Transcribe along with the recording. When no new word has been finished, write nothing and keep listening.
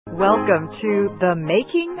Welcome to The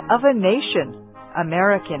Making of a Nation,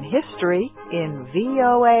 American History in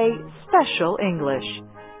VOA Special English.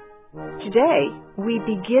 Today, we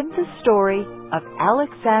begin the story of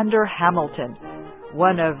Alexander Hamilton,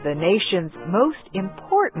 one of the nation's most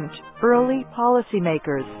important early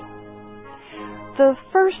policymakers. The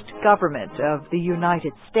first government of the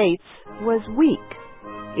United States was weak.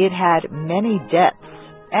 It had many debts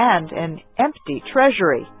and an empty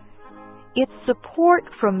treasury. Its support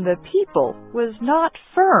from the people was not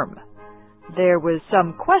firm. There was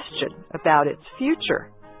some question about its future.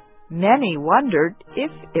 Many wondered if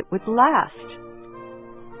it would last.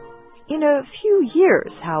 In a few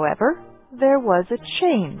years, however, there was a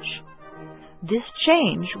change. This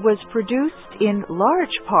change was produced in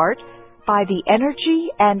large part by the energy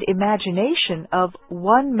and imagination of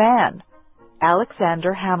one man,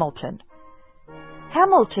 Alexander Hamilton.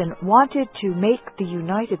 Hamilton wanted to make the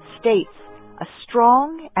United States a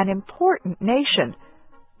strong and important nation.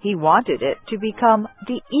 He wanted it to become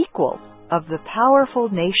the equal of the powerful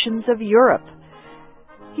nations of Europe.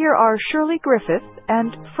 Here are Shirley Griffith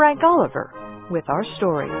and Frank Oliver with our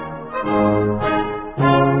story.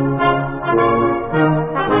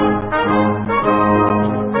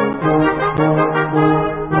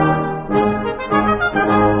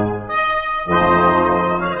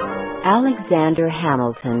 Alexander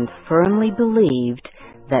Hamilton firmly believed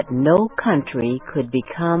that no country could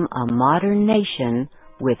become a modern nation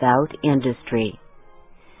without industry.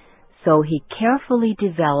 So he carefully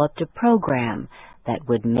developed a program that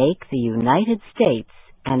would make the United States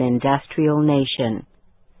an industrial nation.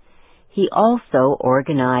 He also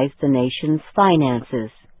organized the nation's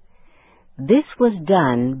finances. This was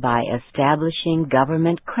done by establishing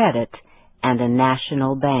government credit and a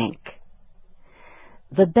national bank.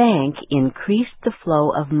 The bank increased the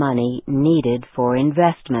flow of money needed for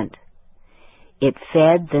investment. It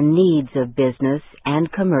fed the needs of business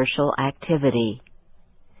and commercial activity.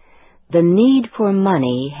 The need for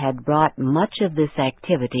money had brought much of this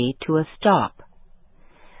activity to a stop.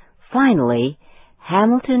 Finally,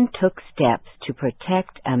 Hamilton took steps to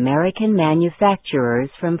protect American manufacturers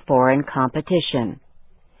from foreign competition.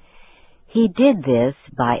 He did this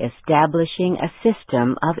by establishing a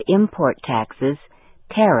system of import taxes,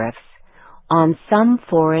 tariffs, on some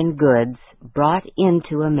foreign goods brought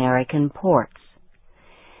into American ports.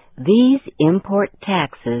 These import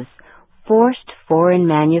taxes forced foreign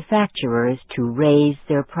manufacturers to raise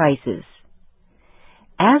their prices.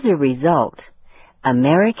 As a result,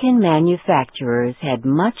 American manufacturers had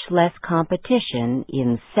much less competition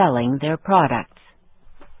in selling their products.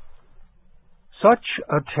 Such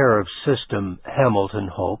a tariff system, Hamilton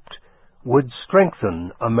hoped, would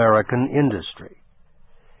strengthen American industry.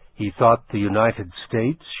 He thought the United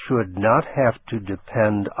States should not have to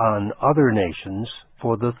depend on other nations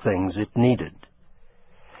for the things it needed.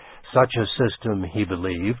 Such a system, he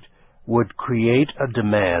believed, would create a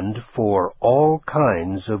demand for all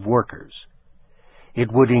kinds of workers.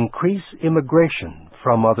 It would increase immigration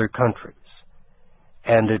from other countries,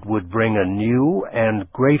 and it would bring a new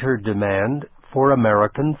and greater demand for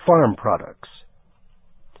American farm products.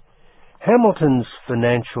 Hamilton's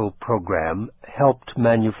financial program helped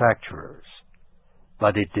manufacturers,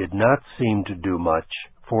 but it did not seem to do much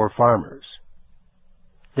for farmers.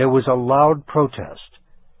 There was a loud protest,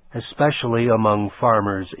 especially among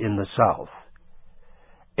farmers in the South.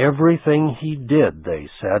 Everything he did, they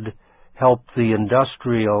said, helped the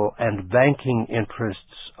industrial and banking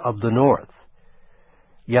interests of the North.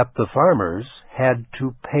 Yet the farmers had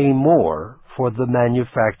to pay more for the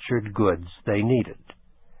manufactured goods they needed.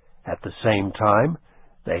 At the same time,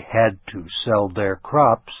 they had to sell their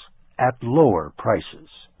crops at lower prices.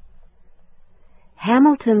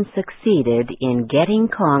 Hamilton succeeded in getting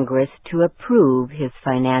Congress to approve his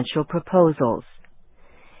financial proposals.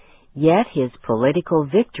 Yet his political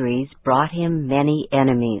victories brought him many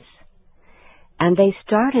enemies, and they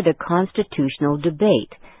started a constitutional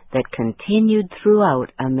debate that continued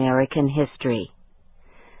throughout American history.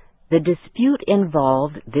 The dispute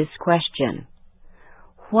involved this question: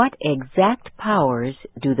 what exact powers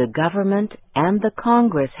do the government and the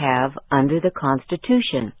Congress have under the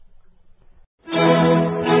Constitution?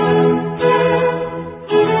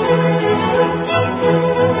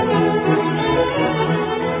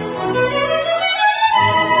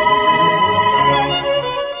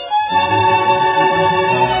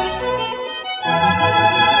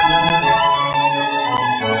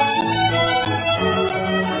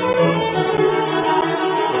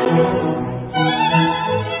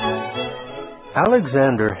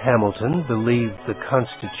 Alexander Hamilton believed the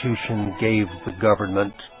Constitution gave the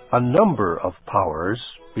government a number of powers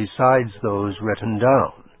besides those written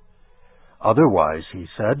down. Otherwise, he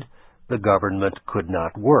said, the government could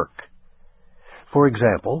not work. For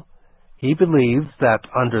example, he believed that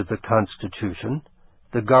under the Constitution,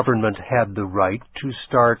 the government had the right to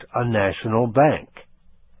start a national bank.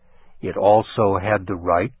 It also had the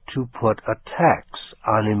right to put a tax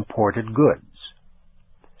on imported goods.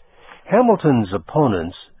 Hamilton's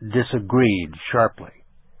opponents disagreed sharply.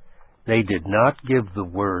 They did not give the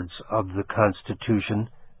words of the Constitution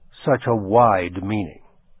such a wide meaning.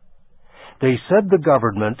 They said the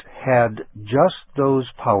government had just those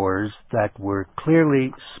powers that were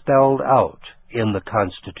clearly spelled out in the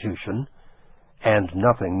Constitution, and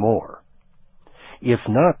nothing more. If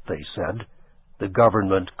not, they said, the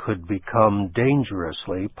government could become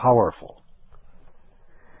dangerously powerful.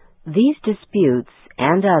 These disputes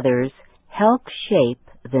and others helped shape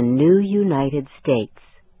the new United States.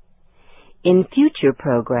 In future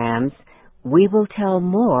programs, we will tell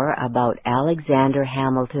more about Alexander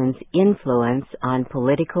Hamilton's influence on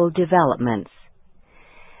political developments.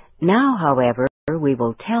 Now, however, we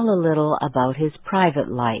will tell a little about his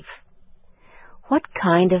private life. What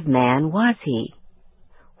kind of man was he?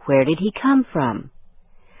 Where did he come from?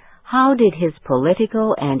 How did his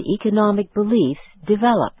political and economic beliefs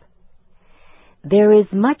develop? There is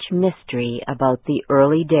much mystery about the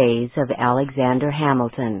early days of Alexander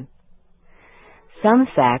Hamilton. Some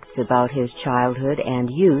facts about his childhood and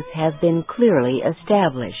youth have been clearly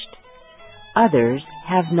established. Others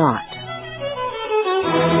have not.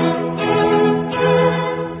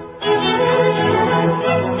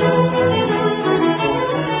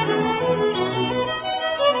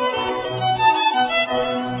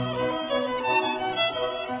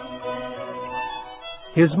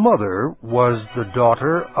 His mother was the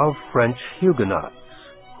daughter of French Huguenots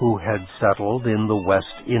who had settled in the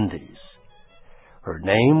West Indies. Her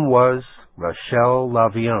name was Rachel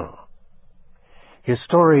Lavian.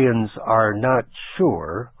 Historians are not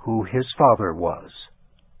sure who his father was.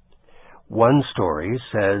 One story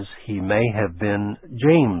says he may have been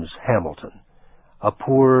James Hamilton, a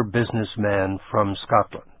poor businessman from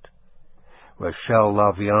Scotland. Rachel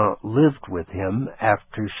Lavian lived with him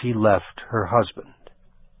after she left her husband.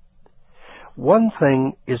 One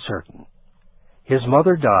thing is certain. His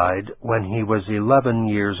mother died when he was 11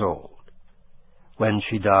 years old. When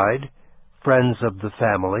she died, friends of the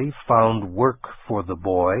family found work for the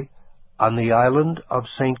boy on the island of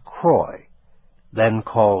St. Croix, then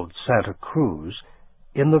called Santa Cruz,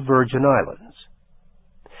 in the Virgin Islands.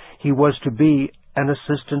 He was to be an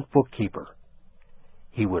assistant bookkeeper.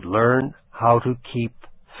 He would learn how to keep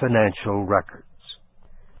financial records.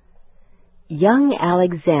 Young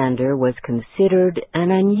Alexander was considered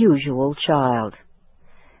an unusual child.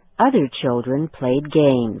 Other children played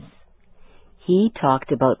games. He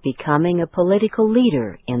talked about becoming a political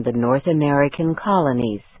leader in the North American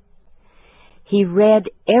colonies. He read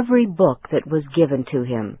every book that was given to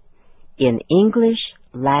him, in English,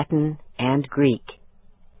 Latin, and Greek.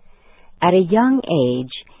 At a young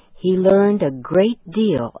age, he learned a great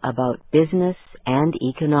deal about business and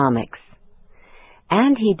economics.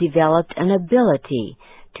 And he developed an ability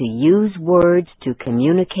to use words to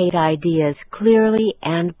communicate ideas clearly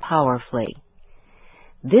and powerfully.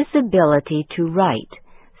 This ability to write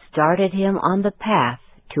started him on the path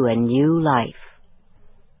to a new life.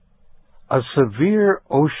 A severe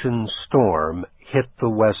ocean storm hit the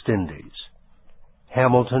West Indies.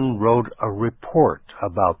 Hamilton wrote a report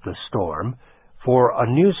about the storm for a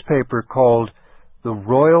newspaper called the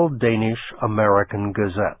Royal Danish American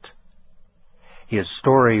Gazette. His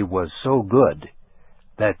story was so good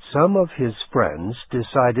that some of his friends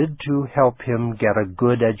decided to help him get a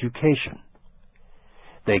good education.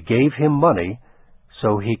 They gave him money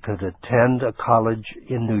so he could attend a college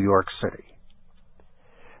in New York City.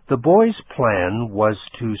 The boy's plan was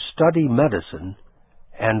to study medicine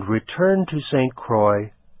and return to St.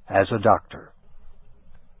 Croix as a doctor.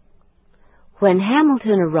 When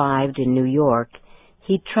Hamilton arrived in New York,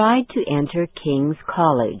 he tried to enter King's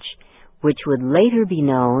College, which would later be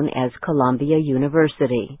known as Columbia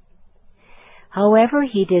University. However,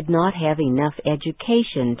 he did not have enough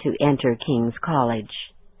education to enter King's College,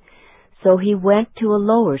 so he went to a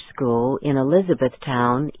lower school in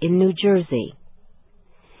Elizabethtown in New Jersey.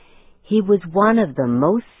 He was one of the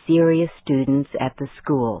most serious students at the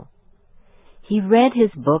school. He read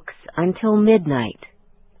his books until midnight.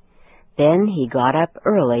 Then he got up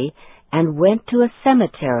early and went to a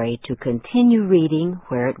cemetery to continue reading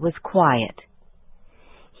where it was quiet.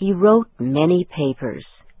 He wrote many papers.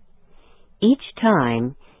 Each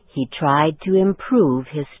time, he tried to improve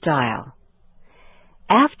his style.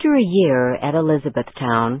 After a year at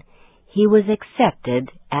Elizabethtown, he was accepted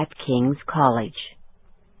at King's College.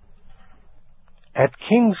 At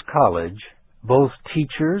King's College, both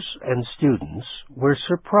teachers and students were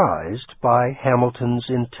surprised by Hamilton's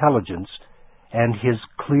intelligence and his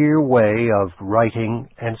clear way of writing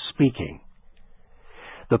and speaking.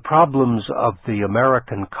 The problems of the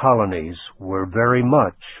American colonies were very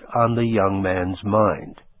much on the young man's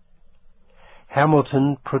mind.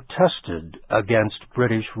 Hamilton protested against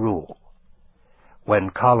British rule.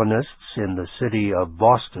 When colonists in the city of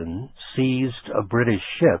Boston seized a British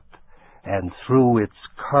ship and threw its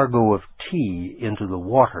cargo of tea into the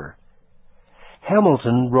water,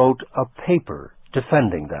 Hamilton wrote a paper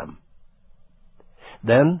defending them.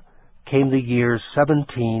 Then came the year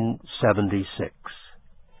 1776.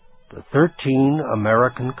 The 13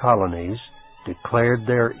 American colonies declared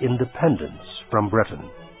their independence from Britain.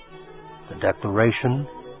 The declaration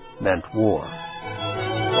meant war.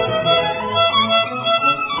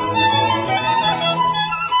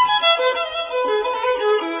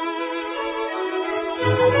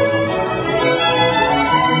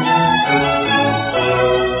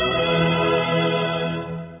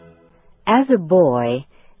 As a boy,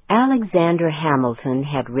 Alexander Hamilton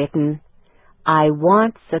had written, "I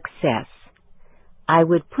want success. I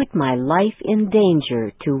would put my life in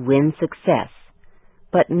danger to win success,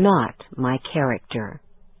 but not my character.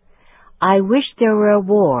 I wish there were a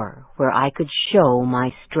war where I could show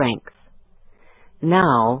my strength."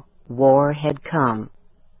 Now, war had come.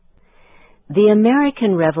 The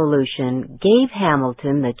American Revolution gave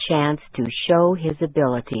Hamilton the chance to show his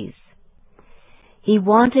abilities. He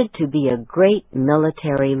wanted to be a great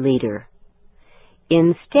military leader.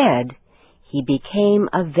 Instead, he became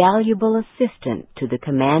a valuable assistant to the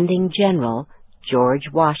commanding general, George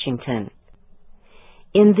Washington.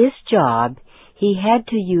 In this job, he had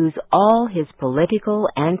to use all his political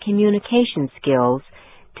and communication skills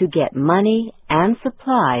to get money and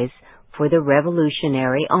supplies for the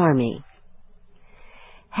Revolutionary Army.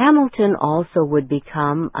 Hamilton also would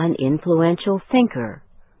become an influential thinker,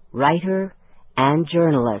 writer, and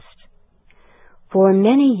journalist. For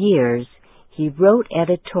many years, he wrote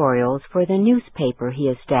editorials for the newspaper he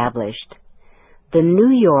established, the New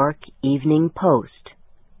York Evening Post.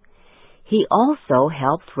 He also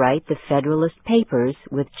helped write the Federalist Papers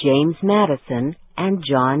with James Madison and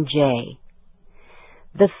John Jay.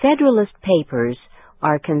 The Federalist Papers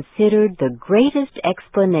are considered the greatest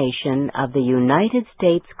explanation of the United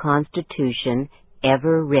States Constitution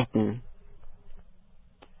ever written.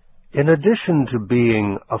 In addition to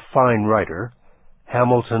being a fine writer,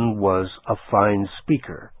 Hamilton was a fine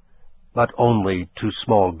speaker, but only to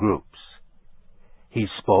small groups. He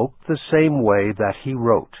spoke the same way that he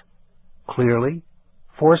wrote, clearly,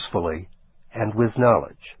 forcefully, and with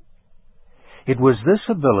knowledge. It was this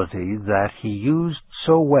ability that he used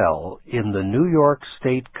so well in the New York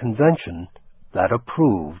State Convention that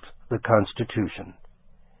approved the Constitution.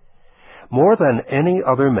 More than any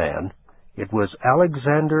other man, it was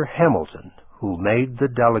Alexander Hamilton who made the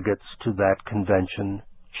delegates to that convention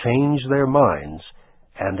change their minds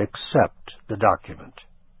and accept the document.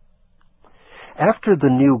 After the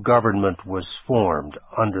new government was formed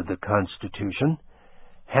under the Constitution,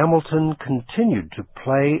 Hamilton continued to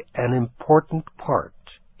play an important part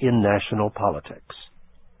in national politics.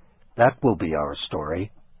 That will be our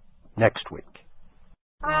story next week.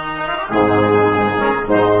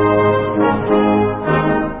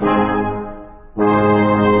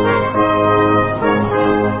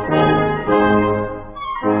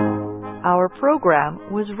 Our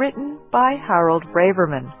program was written by Harold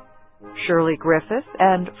Braverman. Shirley Griffith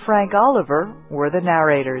and Frank Oliver were the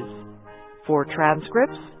narrators. For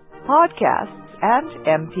transcripts, podcasts, and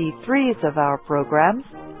MP3s of our programs,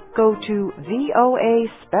 go to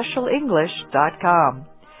voaspecialenglish.com.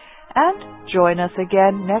 And join us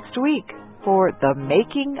again next week for The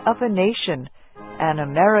Making of a Nation, an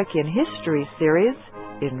American history series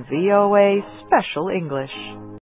in VOA Special English.